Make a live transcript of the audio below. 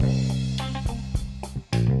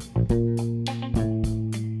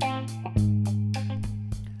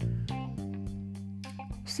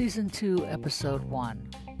Season 2, Episode 1.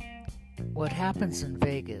 What happens in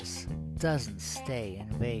Vegas doesn't stay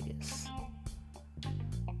in Vegas.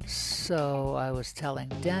 So I was telling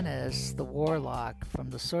Dennis, the warlock from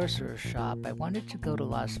the sorcerer's shop, I wanted to go to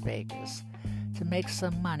Las Vegas to make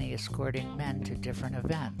some money escorting men to different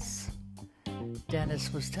events.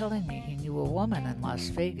 Dennis was telling me he knew a woman in Las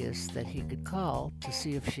Vegas that he could call to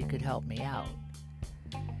see if she could help me out.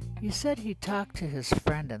 He said he talked to his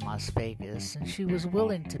friend in Las Vegas and she was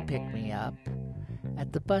willing to pick me up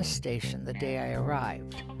at the bus station the day I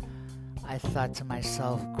arrived. I thought to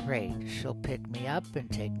myself, great, she'll pick me up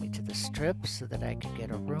and take me to the Strip so that I can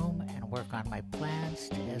get a room and work on my plans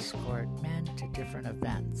to escort men to different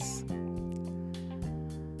events.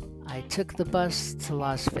 I took the bus to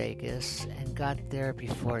Las Vegas and got there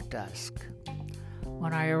before dusk.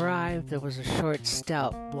 When I arrived, there was a short,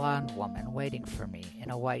 stout, blonde woman waiting for me in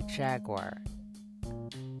a white Jaguar.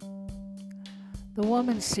 The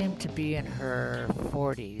woman seemed to be in her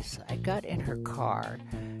 40s. I got in her car.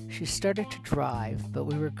 She started to drive, but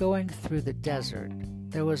we were going through the desert.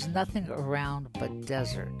 There was nothing around but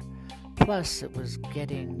desert. Plus, it was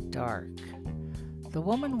getting dark. The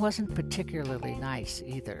woman wasn't particularly nice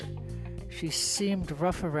either. She seemed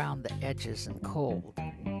rough around the edges and cold.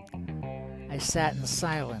 I sat in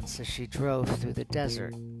silence as she drove through the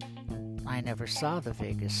desert. I never saw the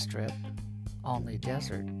Vegas Strip, only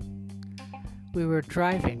desert. We were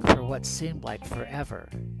driving for what seemed like forever,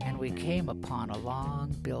 and we came upon a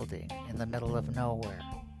long building in the middle of nowhere.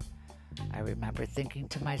 I remember thinking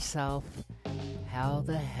to myself, how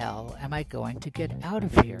the hell am I going to get out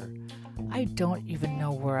of here? I don't even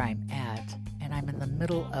know where I'm at, and I'm in the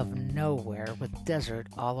middle of nowhere with desert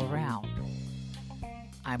all around.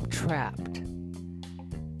 I'm trapped.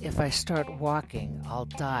 If I start walking, I'll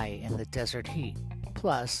die in the desert heat.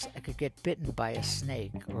 Plus, I could get bitten by a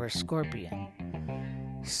snake or a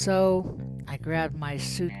scorpion. So, I grabbed my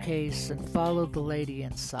suitcase and followed the lady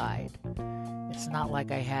inside. It's not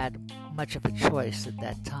like I had much of a choice at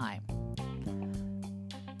that time.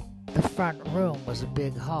 The front room was a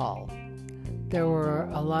big hall. There were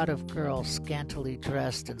a lot of girls scantily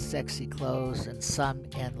dressed in sexy clothes and some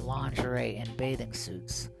in lingerie and bathing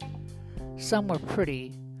suits. Some were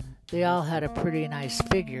pretty. They all had a pretty nice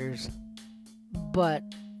figures, but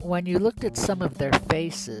when you looked at some of their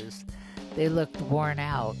faces, they looked worn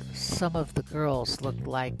out. Some of the girls looked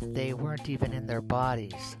like they weren't even in their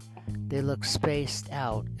bodies. They looked spaced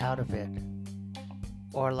out of it,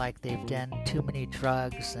 or like they've done too many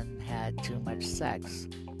drugs and had too much sex.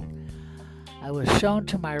 I was shown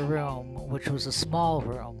to my room, which was a small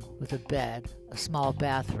room with a bed, a small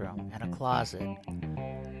bathroom, and a closet.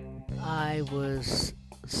 I was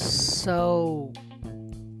so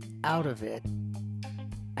out of it,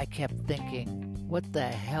 I kept thinking, what the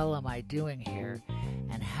hell am I doing here,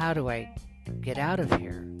 and how do I get out of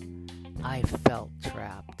here? I felt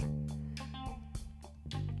trapped.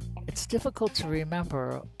 It's difficult to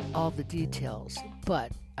remember all the details,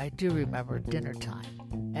 but I do remember dinner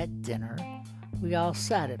time. At dinner, we all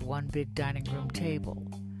sat at one big dining room table.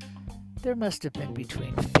 There must have been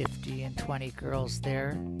between 50 and 20 girls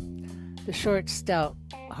there. The short, stout,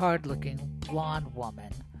 hard-looking blonde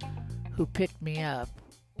woman who picked me up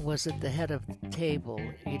was at the head of the table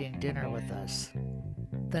eating dinner with us.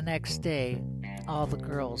 The next day, all the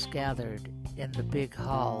girls gathered in the big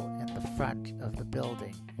hall in the front of the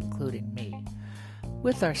building, including me,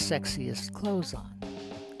 with our sexiest clothes on.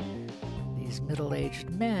 These middle-aged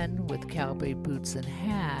men with cowboy boots and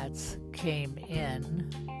hats came in.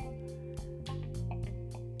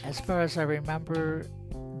 As far as I remember,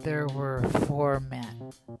 there were 4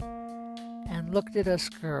 men, and looked at us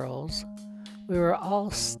girls. We were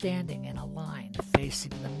all standing in a line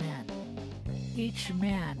facing the men. Each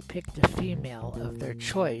man picked a female of their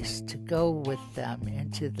choice to go with them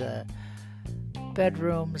into the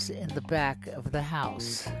bedrooms in the back of the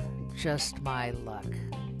house. Just my luck.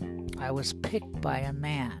 I was picked by a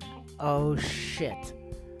man. Oh shit.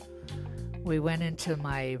 We went into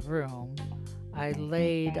my room. I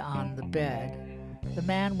laid on the bed. The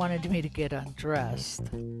man wanted me to get undressed.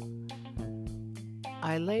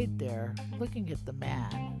 I laid there looking at the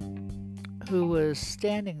man who was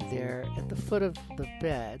standing there at the foot of the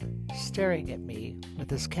bed staring at me with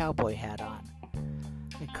his cowboy hat on.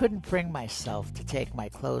 I couldn't bring myself to take my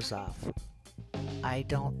clothes off. I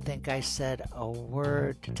don't think I said a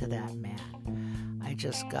word to that man. I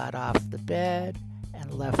just got off the bed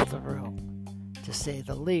and left the room. To say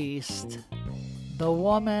the least, the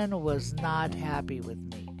woman was not happy with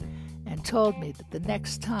me and told me that the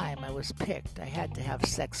next time I was picked, I had to have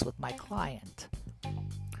sex with my client.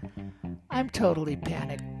 I'm totally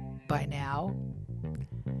panicked by now.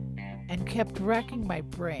 and kept racking my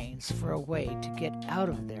brains for a way to get out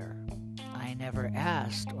of there. I never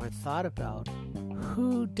asked or thought about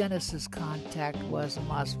who Dennis's contact was in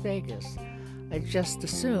Las Vegas. I just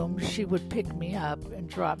assumed she would pick me up and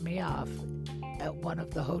drop me off at one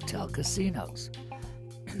of the hotel casinos.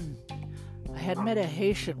 I had met a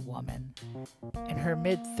Haitian woman in her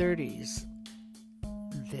mid-30s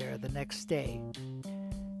there the next day.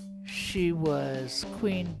 She was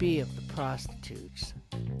queen bee of the prostitutes.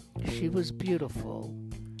 She was beautiful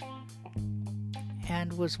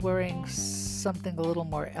and was wearing something a little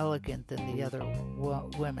more elegant than the other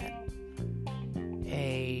women.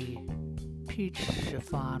 A peach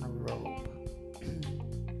chiffon robe.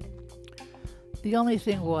 The only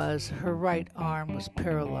thing was, her right arm was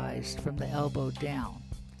paralyzed from the elbow down.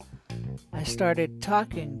 I started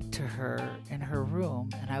talking to her in her room,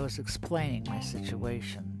 and I was explaining my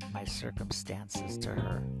situation, my circumstances to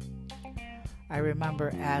her. I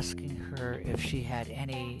remember asking her if she had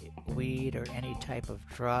any weed or any type of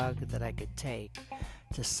drug that I could take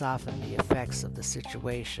to soften the effects of the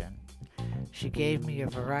situation. She gave me a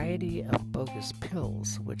variety of bogus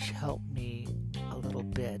pills, which helped me a little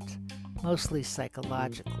bit, mostly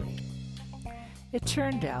psychologically. It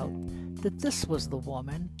turned out that this was the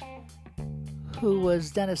woman who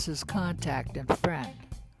was Dennis's contact and friend.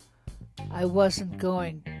 I wasn't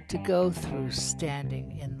going to go through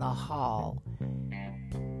standing in the hall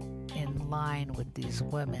in line with these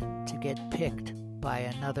women to get picked by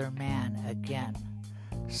another man again.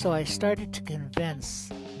 So I started to convince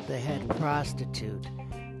the head prostitute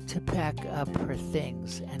to pack up her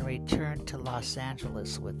things and return to Los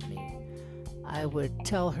Angeles with me. I would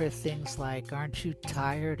tell her things like, "Aren't you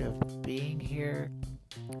tired of being here?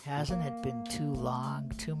 Hasn't it been too long,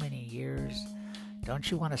 too many years? Don't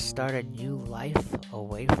you want to start a new life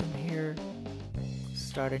away from here?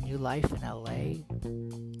 Start a new life in LA?"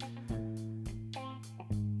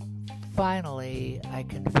 Finally, I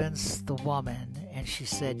convinced the woman, and she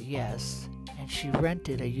said yes, and she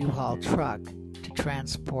rented a U-Haul truck to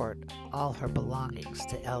transport all her belongings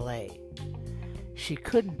to LA. She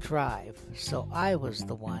couldn't drive, so I was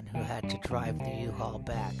the one who had to drive the U-Haul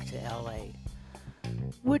back to LA,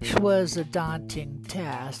 which was a daunting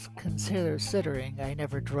task considering I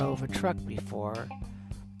never drove a truck before.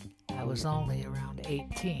 I was only around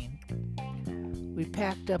 18. We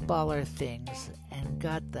packed up all our things and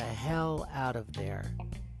got the hell out of there,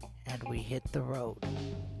 and we hit the road.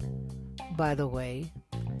 By the way,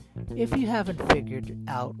 if you haven't figured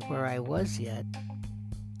out where I was yet,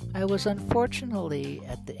 I was unfortunately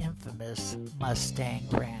at the infamous Mustang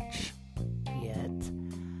Ranch. Yet,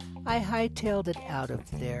 I hightailed it out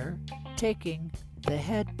of there, taking the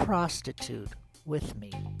head prostitute with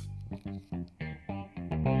me.